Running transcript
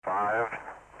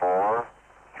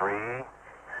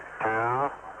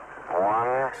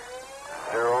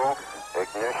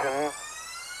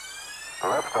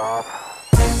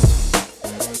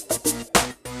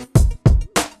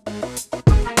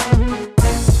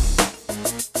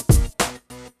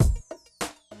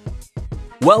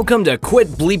Welcome to Quit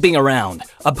Bleeping Around,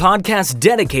 a podcast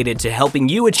dedicated to helping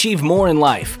you achieve more in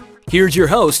life. Here's your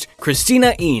host,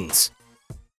 Christina Eanes.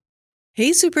 Hey,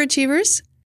 Superachievers!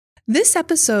 This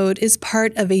episode is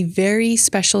part of a very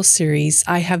special series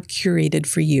I have curated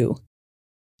for you.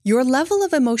 Your level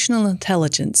of emotional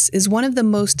intelligence is one of the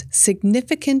most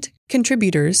significant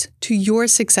contributors to your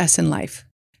success in life,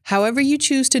 however you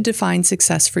choose to define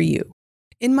success for you.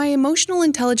 In my emotional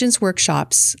intelligence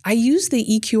workshops, I use the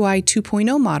EQI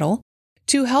 2.0 model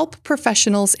to help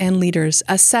professionals and leaders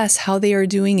assess how they are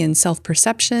doing in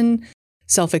self-perception,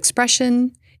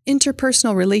 self-expression,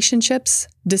 interpersonal relationships,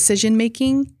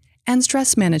 decision-making, and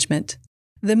stress management,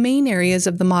 the main areas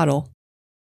of the model.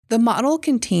 The model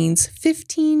contains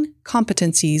 15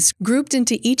 competencies grouped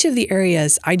into each of the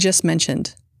areas I just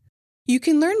mentioned. You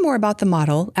can learn more about the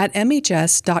model at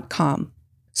mhs.com.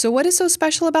 So what is so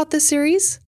special about this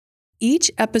series?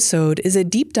 Each episode is a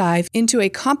deep dive into a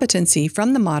competency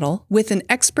from the model with an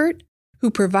expert who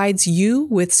provides you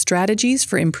with strategies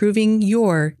for improving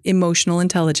your emotional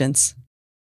intelligence.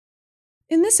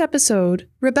 In this episode,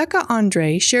 Rebecca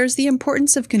Andre shares the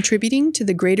importance of contributing to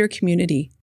the greater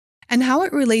community and how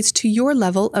it relates to your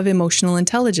level of emotional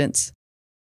intelligence.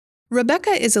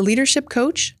 Rebecca is a leadership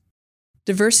coach,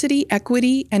 diversity,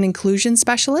 equity, and inclusion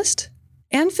specialist,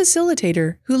 and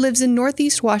facilitator who lives in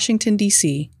Northeast Washington,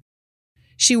 D.C.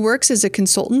 She works as a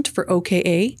consultant for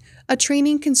OKA, a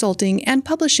training, consulting, and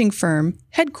publishing firm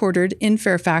headquartered in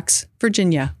Fairfax,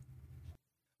 Virginia.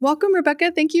 Welcome,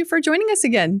 Rebecca. Thank you for joining us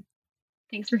again.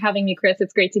 Thanks for having me, Chris.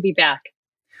 It's great to be back.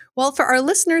 Well, for our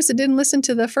listeners that didn't listen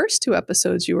to the first two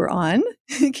episodes you were on,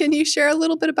 can you share a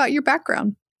little bit about your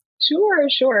background?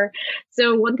 Sure.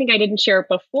 So one thing I didn't share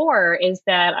before is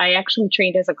that I actually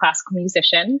trained as a classical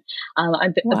musician. I'm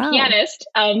a pianist,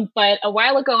 but a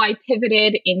while ago I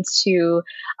pivoted into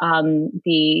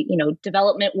the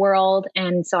development world,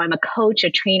 and so I'm a coach, a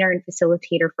trainer, and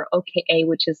facilitator for OKA,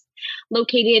 which is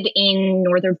located in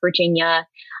Northern Virginia,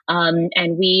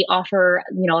 and we offer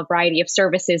a variety of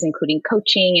services, including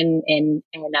coaching and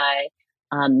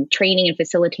training and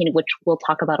facilitating, which we'll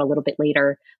talk about a little bit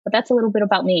later. But that's a little bit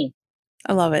about me.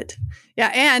 I love it.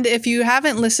 Yeah. And if you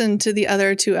haven't listened to the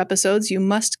other two episodes, you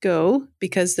must go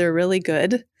because they're really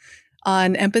good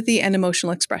on empathy and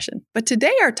emotional expression. But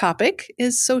today our topic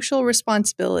is social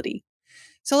responsibility.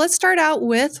 So let's start out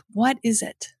with, what is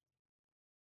it?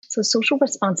 So social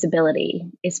responsibility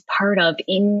is part of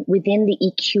within the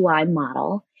EQI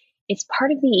model. It's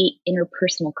part of the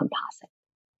interpersonal composite.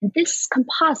 And this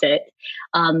composite,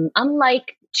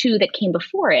 unlike two that came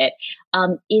before it,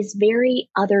 is very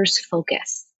others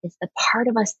focused. It's the part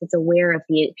of us that's aware of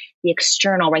the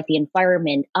external, right? The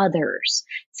environment, others,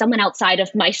 someone outside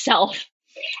of myself.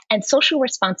 And social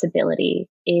responsibility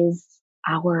is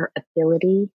our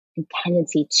ability and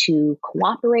tendency to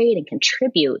cooperate and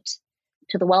contribute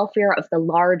to the welfare of the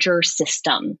larger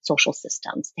system, social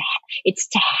systems. It's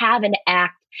to have and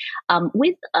act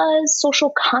with a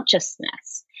social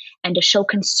consciousness and to show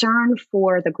concern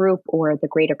for the group or the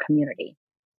greater community.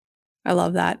 I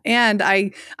love that. And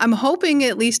I'm hoping,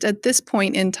 at least at this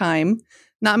point in time,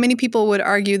 not many people would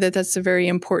argue that that's a very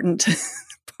important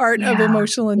part of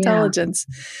emotional intelligence.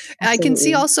 I can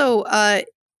see also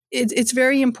it's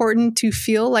very important to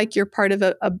feel like you're part of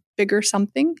a bigger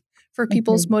something for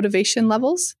people's motivation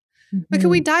levels. But can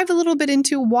we dive a little bit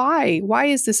into why? Why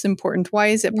is this important? Why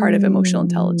is it part of emotional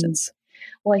intelligence?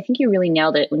 Well, I think you really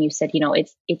nailed it when you said,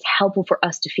 it's helpful for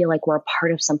us to feel like we're a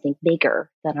part of something bigger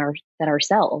than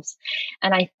ourselves.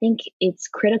 And I think it's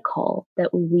critical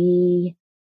that we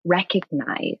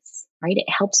recognize, right? It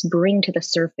helps bring to the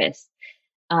surface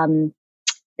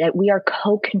that we are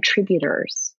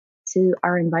co-contributors to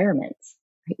our environments,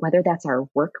 right? Whether that's our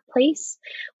workplace,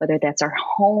 whether that's our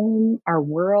home, our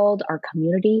world, our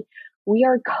community, we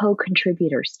are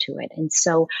co-contributors to it. And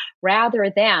so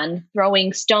rather than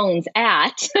throwing stones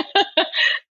at,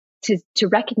 to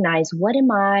recognize what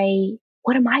am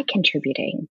I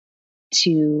contributing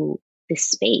to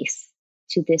this space,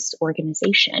 to this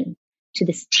organization, to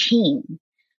this team.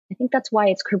 I think that's why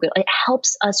it's critical. It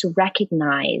helps us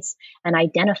recognize and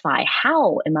identify,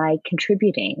 how am I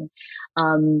contributing?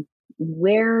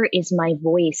 Where is my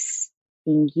voice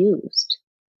being used?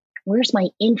 Where's my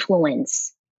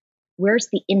influence? Where's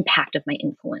the impact of my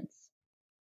influence?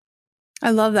 I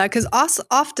love that, because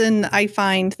often I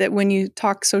find that when you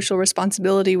talk social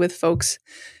responsibility with folks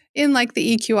in like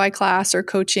the EQI class or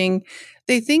coaching,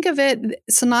 they think of it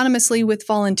synonymously with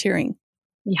volunteering.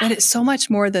 Yeah. But it's so much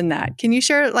more than that. Can you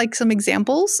share like some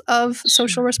examples of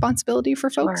social responsibility for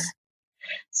folks?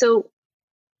 Sure.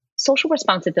 social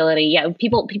responsibility. Yeah.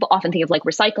 People often think of like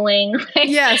recycling. Right?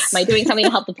 Yes. Am I doing something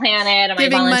to help the planet? Am I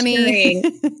volunteering?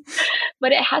 Money.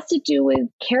 But it has to do with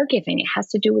caregiving. It has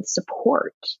to do with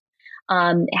support.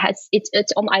 I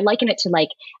liken it to like,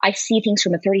 I see things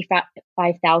from a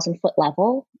 35,000 foot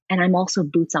level, and I'm also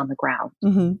boots on the ground.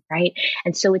 Mm-hmm. Right.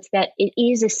 And so it's that it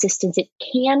is assistance. It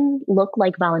can look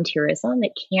like volunteerism.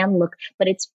 It can look, but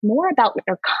it's more about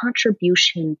our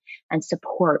contribution and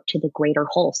support to the greater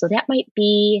whole. So that might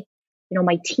be,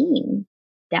 my team.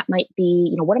 That might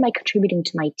be, what am I contributing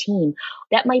to my team?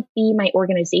 That might be my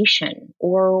organization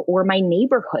or my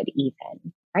neighborhood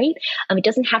even. Right. It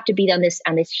doesn't have to be on this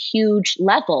huge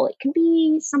level. It can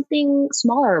be something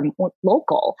smaller, more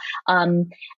local.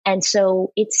 And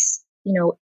so it's,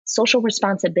 social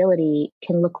responsibility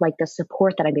can look like the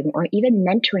support that I'm giving, or even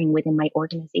mentoring within my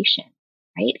organization.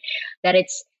 Right. That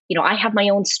it's, I have my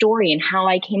own story and how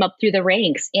I came up through the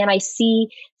ranks, and I see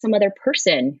some other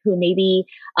person who maybe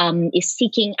is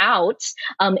seeking out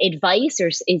advice or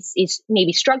is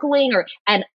maybe struggling,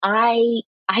 and I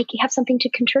have something to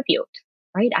contribute.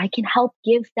 Right. I can help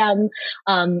give them,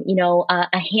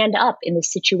 a hand up in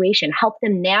this situation, help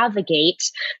them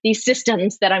navigate these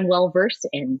systems that I'm well versed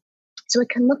in. So it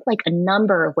can look like a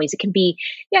number of ways. It can be,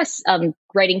 yes,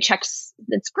 writing checks.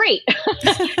 That's great.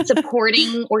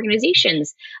 Supporting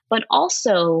organizations, but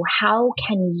also how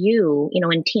can you,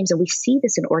 in teams, and we see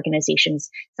this in organizations,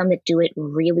 some that do it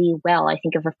really well. I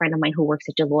think of a friend of mine who works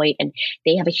at Deloitte, and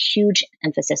they have a huge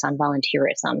emphasis on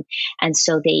volunteerism. And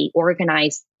so they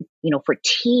organize, for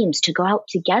teams to go out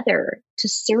together, to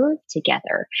serve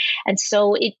together. And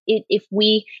so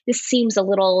this seems a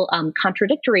little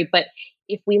contradictory, but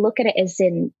if we look at it as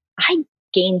in, I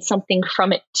gain something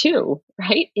from it too,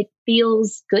 right? It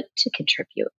feels good to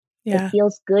contribute. Yeah. It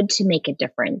feels good to make a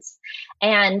difference.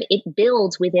 And it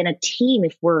builds within a team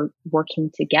if we're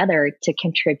working together to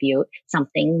contribute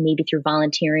something, maybe through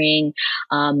volunteering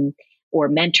or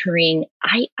mentoring.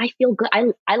 I feel good.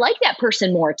 I like that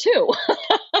person more too.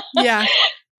 Yeah.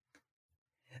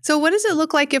 So what does it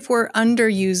look like if we're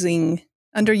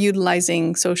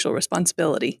underutilizing social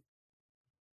responsibility?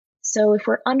 So if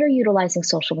we're underutilizing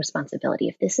social responsibility,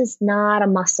 if this is not a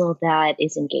muscle that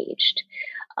is engaged,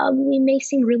 we may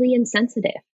seem really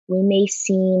insensitive. We may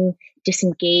seem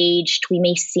disengaged. We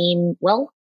may seem,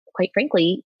 well, quite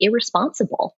frankly,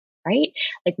 irresponsible, right?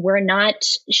 Like we're not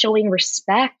showing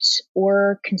respect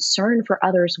or concern for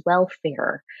others'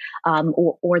 welfare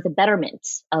or the betterment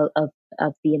of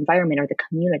the environment or the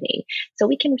community. So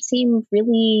we can seem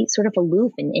really sort of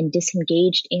aloof and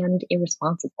disengaged and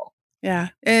irresponsible. Yeah.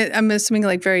 I'm assuming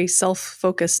like very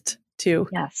self-focused too.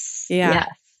 Yes. Yeah.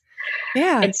 Yes.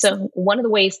 Yeah. And so one of the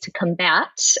ways to combat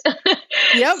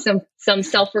some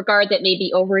self-regard that may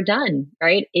be overdone,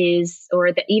 right,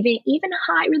 or that even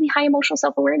really high emotional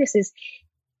self-awareness is,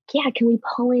 can we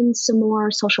pull in some more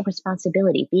social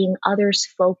responsibility, being others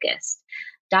focused,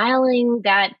 dialing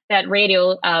that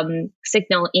radio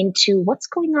signal into what's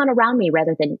going on around me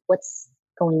rather than what's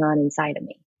going on inside of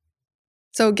me.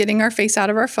 So getting our face out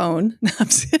of our phone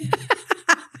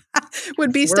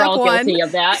would be step one. We're all guilty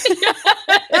of that.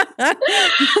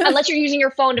 Unless you're using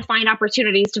your phone to find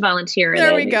opportunities to volunteer.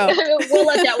 There we go. We'll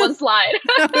let that one slide.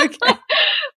 Okay.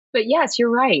 But yes,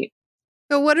 you're right.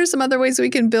 So what are some other ways we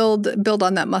can build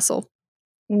on that muscle?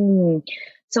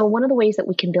 So one of the ways that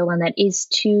we can build on that is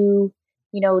to,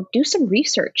 do some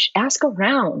research, ask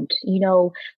around,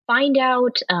 find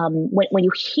out when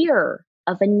you hear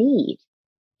of a need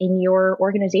in your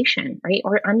organization, right?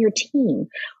 Or on your team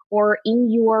or in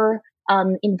your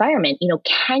environment,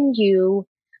 can you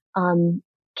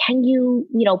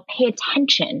pay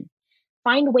attention,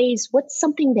 find ways, what's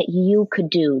something that you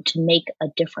could do to make a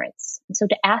difference? And so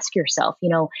to ask yourself,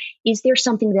 is there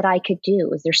something that I could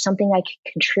do? Is there something I could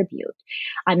contribute?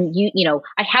 I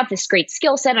have this great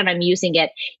skill set and I'm using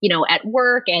it, at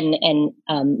work and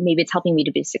maybe it's helping me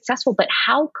to be successful, but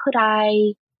how could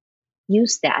I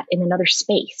use that in another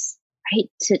space, right?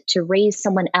 To raise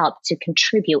someone up, to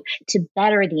contribute, to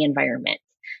better the environment.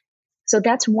 So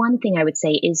that's one thing I would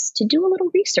say is to do a little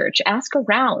research, ask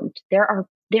around.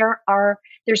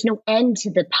 There's no end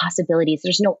to the possibilities.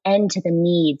 There's no end to the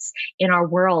needs in our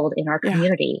world, in our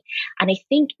community. And I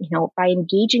think, by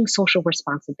engaging social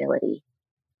responsibility,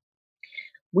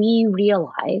 we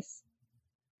realize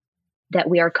that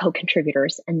we are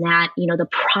co-contributors and that, the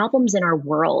problems in our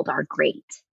world are great.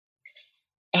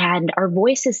 And our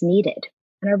voice is needed,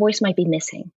 and our voice might be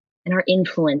missing, and our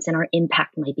influence and our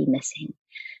impact might be missing.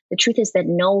 The truth is that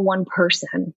no one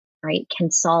person, right,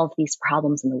 can solve these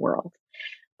problems in the world.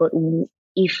 But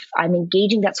if I'm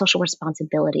engaging that social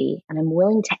responsibility and I'm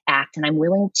willing to act and I'm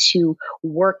willing to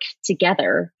work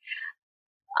together,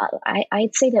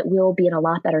 I'd say that we'll be in a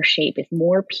lot better shape if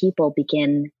more people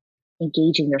begin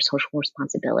engaging their social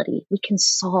responsibility. We can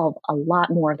solve a lot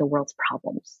more of the world's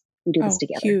problems. We do this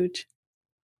together. Huge.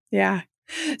 Yeah.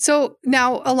 So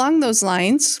now along those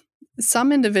lines,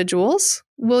 some individuals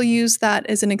will use that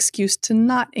as an excuse to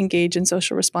not engage in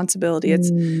social responsibility.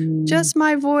 It's just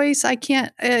my voice. I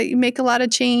can't make a lot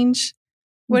of change.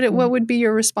 What would be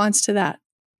your response to that?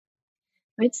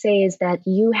 I'd say is that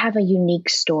you have a unique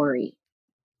story.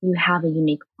 You have a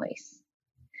unique voice.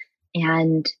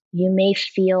 And you may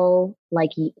feel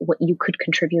like what you could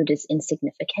contribute is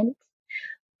insignificant,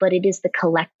 but it is the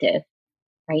collective,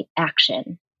 right,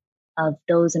 action of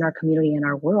those in our community and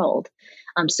our world.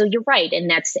 So you're right. And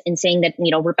that's in saying that,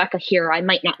 Rebecca here, I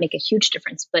might not make a huge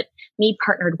difference, but me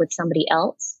partnered with somebody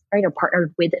else, right? Or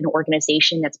partnered with an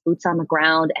organization that's boots on the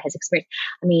ground, has experience.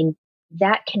 I mean,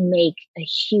 that can make a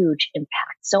huge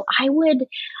impact. So I would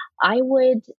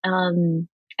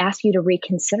ask you to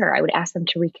reconsider. I would ask them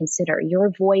to reconsider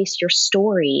your voice, your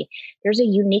story. There's a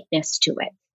uniqueness to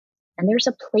it. And there's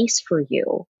a place for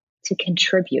you to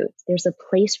contribute. There's a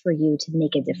place for you to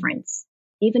make a difference,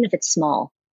 even if it's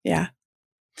small. Yeah.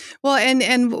 Well,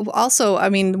 and also, I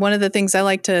mean, one of the things I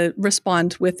like to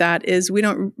respond with that is we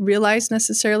don't realize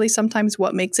necessarily sometimes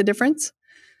what makes a difference.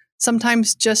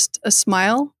 Sometimes just a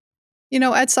smile,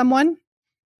 at someone,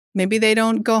 maybe they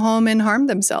don't go home and harm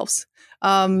themselves.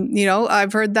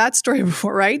 I've heard that story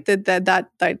before, right?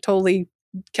 That totally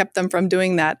kept them from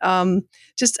doing that.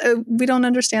 We don't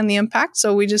understand the impact.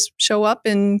 So we just show up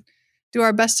and do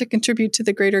our best to contribute to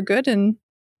the greater good. And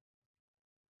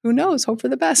who knows, hope for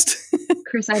the best.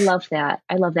 Chris, I love that.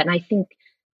 And I think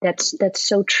that's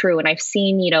so true. And I've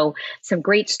seen, some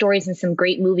great stories and some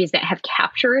great movies that have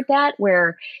captured that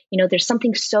where, there's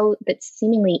something that's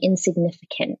seemingly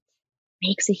insignificant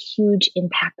makes a huge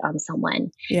impact on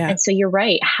someone. Yeah. And so you're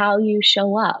right. How you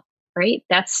show up, right?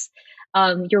 That's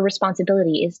your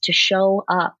responsibility is to show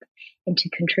up and to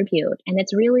contribute. And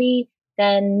it's really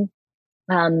then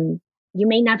you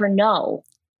may never know,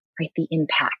 right, the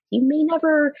impact. You may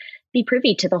never be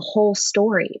privy to the whole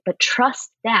story, but trust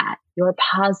that your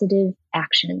positive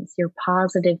actions, your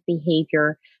positive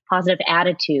behavior, positive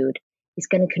attitude is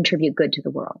going to contribute good to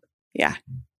the world. Yeah.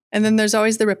 And then there's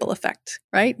always the ripple effect,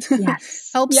 right? Yes.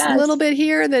 Helps a little bit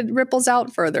here that ripples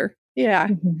out further. Yeah.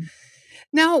 Mm-hmm.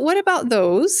 Now, what about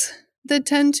those that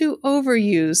tend to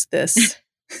overuse this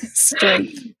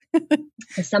strength?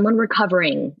 As someone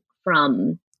recovering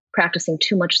from practicing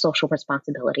too much social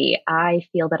responsibility, I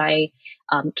feel that I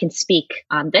can speak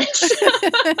on this.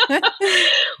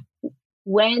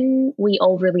 When we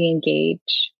overly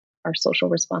engage our social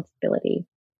responsibility,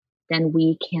 then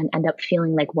we can end up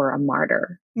feeling like we're a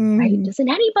martyr, right? Doesn't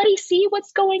anybody see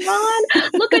what's going on?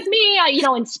 Look at me,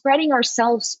 and spreading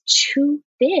ourselves too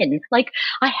thin. Like,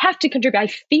 I have to contribute. I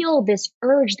feel this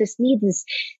urge, this need,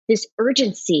 this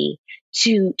urgency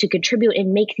to contribute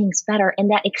and make things better.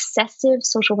 And that excessive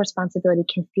social responsibility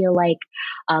can feel like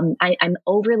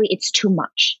it's too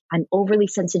much. I'm overly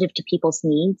sensitive to people's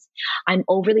needs. I'm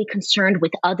overly concerned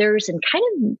with others and kind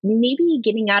of maybe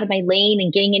getting out of my lane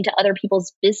and getting into other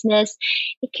people's business.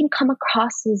 It can come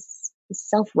across as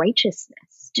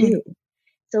self-righteousness too.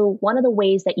 So one of the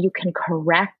ways that you can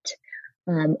correct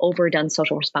overdone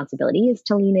social responsibility is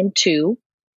to lean into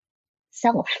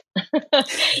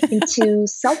into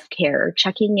self-care,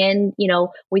 checking in,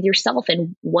 with yourself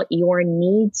and what your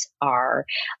needs are,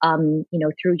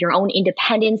 through your own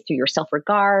independence, through your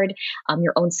self-regard,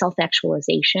 your own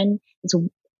self-actualization. There's a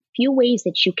few ways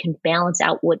that you can balance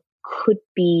out what could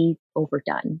be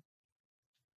overdone.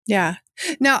 Yeah.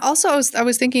 Now, also, I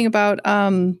was thinking about,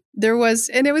 and it was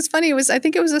funny. I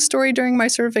think it was a story during my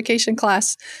certification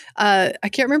class. I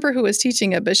can't remember who was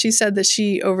teaching it, but she said that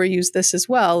she overused this as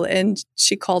well. And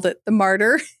she called it the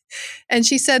martyr. And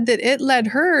she said that it led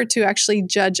her to actually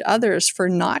judge others for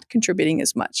not contributing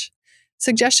as much.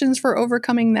 Suggestions for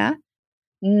overcoming that?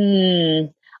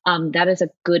 That is a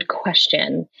good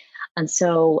question. And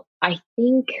so I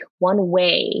think one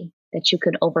way that you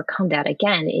could overcome that,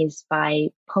 again, is by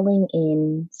pulling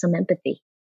in some empathy,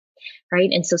 right?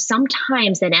 And so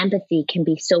sometimes that empathy can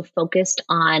be so focused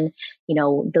on,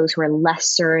 those who are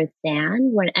lesser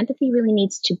than, when empathy really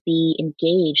needs to be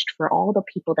engaged for all the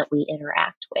people that we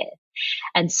interact with.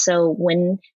 And so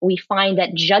when we find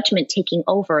that judgment taking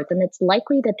over, then it's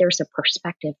likely that there's a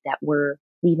perspective that we're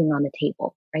leaving on the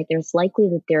table, right? There's likely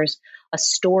that there's a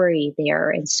story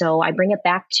there. And so I bring it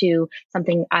back to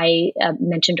something I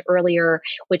mentioned earlier,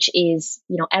 which is,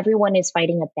 everyone is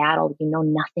fighting a battle you know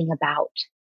nothing about.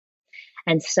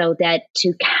 And so that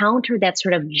to counter that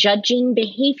sort of judging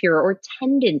behavior or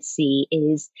tendency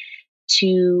is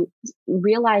to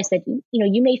realize that,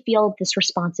 you may feel this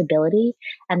responsibility,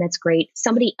 and that's great.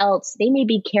 Somebody else, they may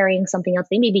be carrying something else.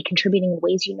 They may be contributing in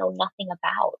ways you know nothing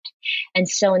about. And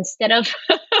so instead of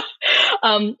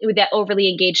with that overly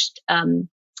engaged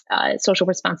social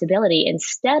responsibility,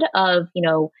 instead of,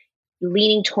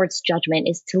 leaning towards judgment,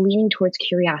 is to leaning towards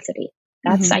curiosity.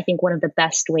 That's, I think, one of the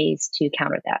best ways to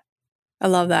counter that. I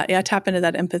love that. Yeah, tap into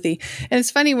that empathy. And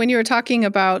it's funny, when you were talking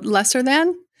about lesser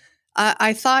than,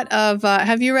 I thought of,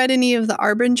 have you read any of the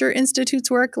Arbinger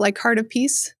Institute's work, like Heart of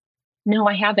Peace? No,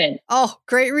 I haven't. Oh,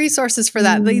 great resources for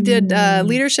that. They did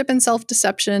Leadership and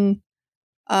Self-Deception,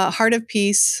 Heart of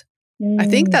Peace. I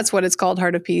think that's what it's called,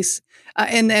 Heart of Peace.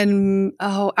 And then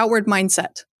Outward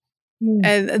Mindset.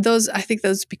 And I think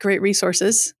those would be great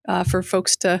resources for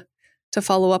folks to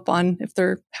follow up on if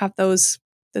they have those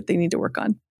that they need to work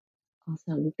on.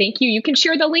 Awesome. Thank you. You can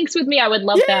share the links with me. I would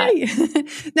love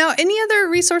that. Now, any other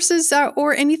resources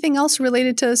or anything else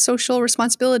related to social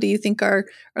responsibility you think our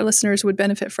listeners would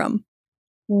benefit from?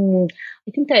 I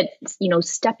think that,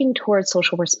 stepping towards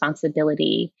social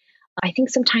responsibility, I think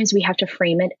sometimes we have to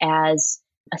frame it as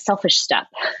a selfish step,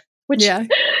 which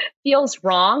feels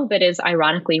wrong, but is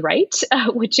ironically right,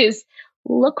 which is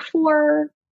look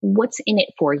for what's in it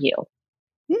for you,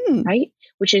 right?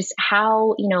 Which is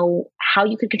how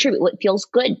you could contribute, what feels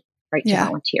good, right, to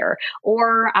volunteer,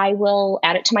 or I will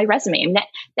add it to my resume. I mean,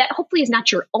 that hopefully is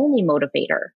not your only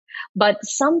motivator, but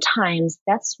sometimes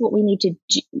that's what we need to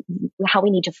do, how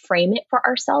we need to frame it for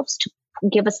ourselves to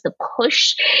give us the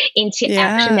push into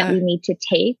action that we need to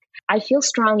take. I feel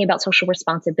strongly about social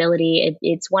responsibility.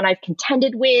 It's one I've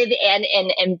contended with,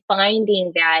 and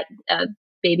finding that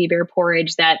baby bear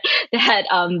porridge, that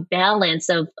balance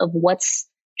of what's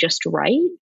just right,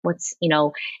 what's,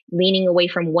 leaning away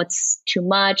from what's too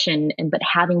much, but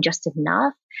having just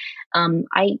enough.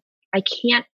 I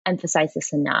can't emphasize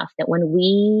this enough, that when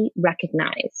we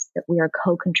recognize that we are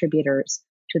co-contributors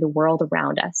to the world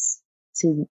around us,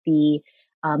 to the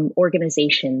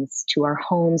organizations, to our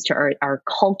homes, to our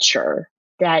culture,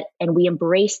 and we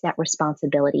embrace that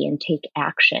responsibility and take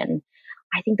action,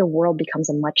 I think the world becomes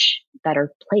a much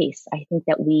better place. I think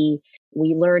that we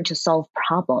learn to solve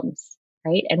problems,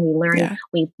 right? And we learn,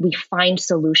 we find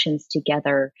solutions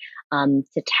together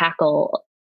to tackle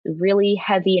really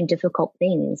heavy and difficult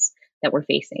things that we're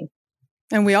facing.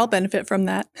 And we all benefit from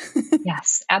that.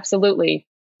 Yes, absolutely.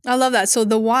 I love that. So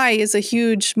the why is a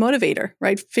huge motivator,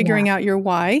 right? Figuring out your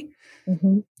why,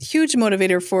 huge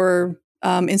motivator for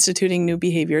instituting new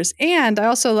behaviors. And I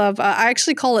also love, I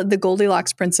actually call it the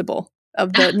Goldilocks principle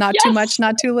of the not too much,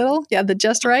 not too little. Yeah, the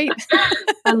just right.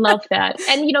 I love that.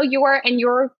 And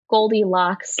your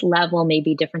Goldilocks level may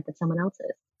be different than someone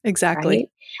else's. Exactly. Right?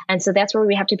 And so that's where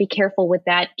we have to be careful with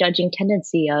that judging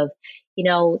tendency of,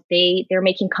 they're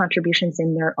making contributions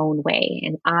in their own way.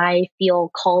 And I feel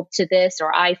called to this,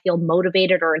 or I feel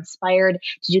motivated or inspired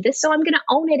to do this. So I'm going to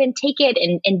own it and take it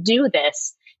and do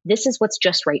this. This is what's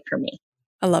just right for me.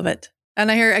 I love it.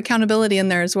 And I hear accountability in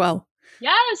there as well.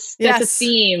 Yes. That's a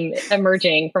theme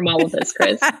emerging from all of this,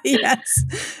 Chris.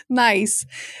 Yes. Nice.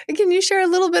 And can you share a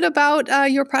little bit about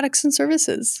your products and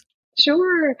services?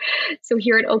 Sure. So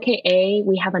here at OKA,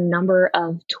 we have a number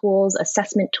of tools,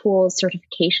 assessment tools,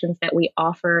 certifications that we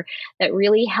offer that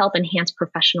really help enhance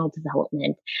professional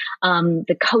development.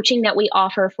 The coaching that we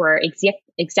offer for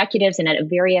executives and at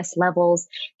various levels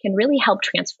can really help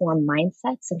transform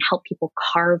mindsets and help people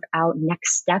carve out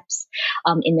next steps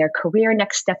in their career,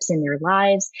 next steps in their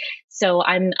lives. So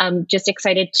I'm just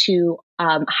excited to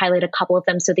highlight a couple of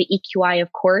them. So the EQI,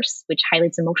 of course, which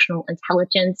highlights emotional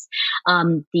intelligence,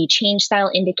 the change style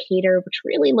indicator, which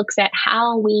really looks at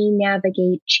how we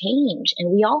navigate change.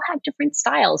 And we all have different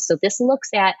styles. So this looks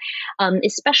at,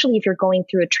 especially if you're going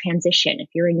through a transition, if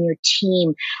you're in your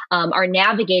team, are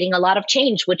navigating a lot of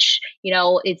change, which,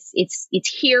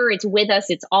 it's here, it's with us,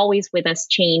 it's always with us,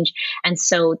 change. And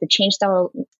so the change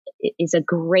style is a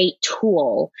great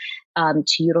tool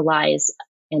to utilize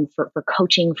and for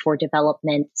coaching, for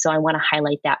development. So I want to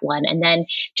highlight that one. And then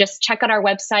just check out our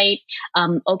website,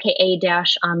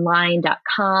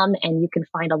 oka-online.com, and you can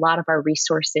find a lot of our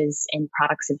resources and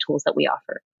products and tools that we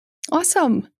offer.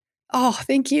 Awesome. Oh,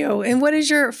 thank you. And what is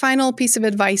your final piece of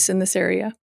advice in this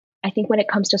area? I think when it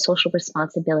comes to social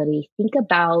responsibility, think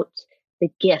about the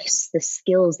gifts, the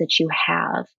skills that you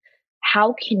have.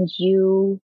 How can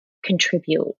you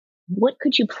contribute? What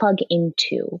could you plug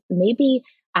into? Maybe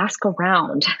ask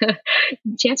around.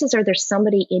 Chances are there's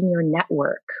somebody in your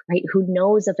network, right, who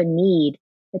knows of a need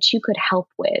that you could help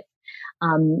with,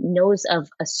 knows of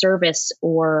a service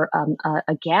or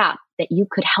a gap that you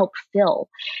could help fill.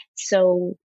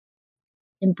 So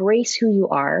embrace who you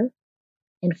are,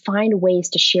 and find ways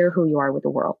to share who you are with the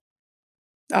world.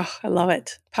 Oh, I love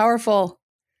it. Powerful.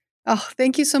 Oh,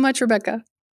 thank you so much, Rebecca.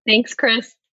 Thanks,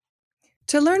 Chris.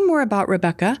 To learn more about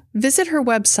Rebecca, visit her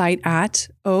website at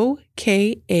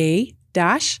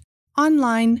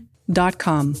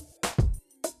oka-online.com.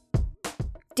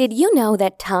 Did you know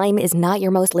that time is not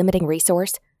your most limiting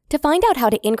resource? To find out how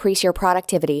to increase your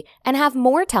productivity and have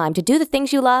more time to do the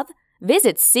things you love,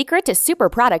 visit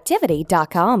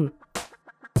secrettosuperproductivity.com.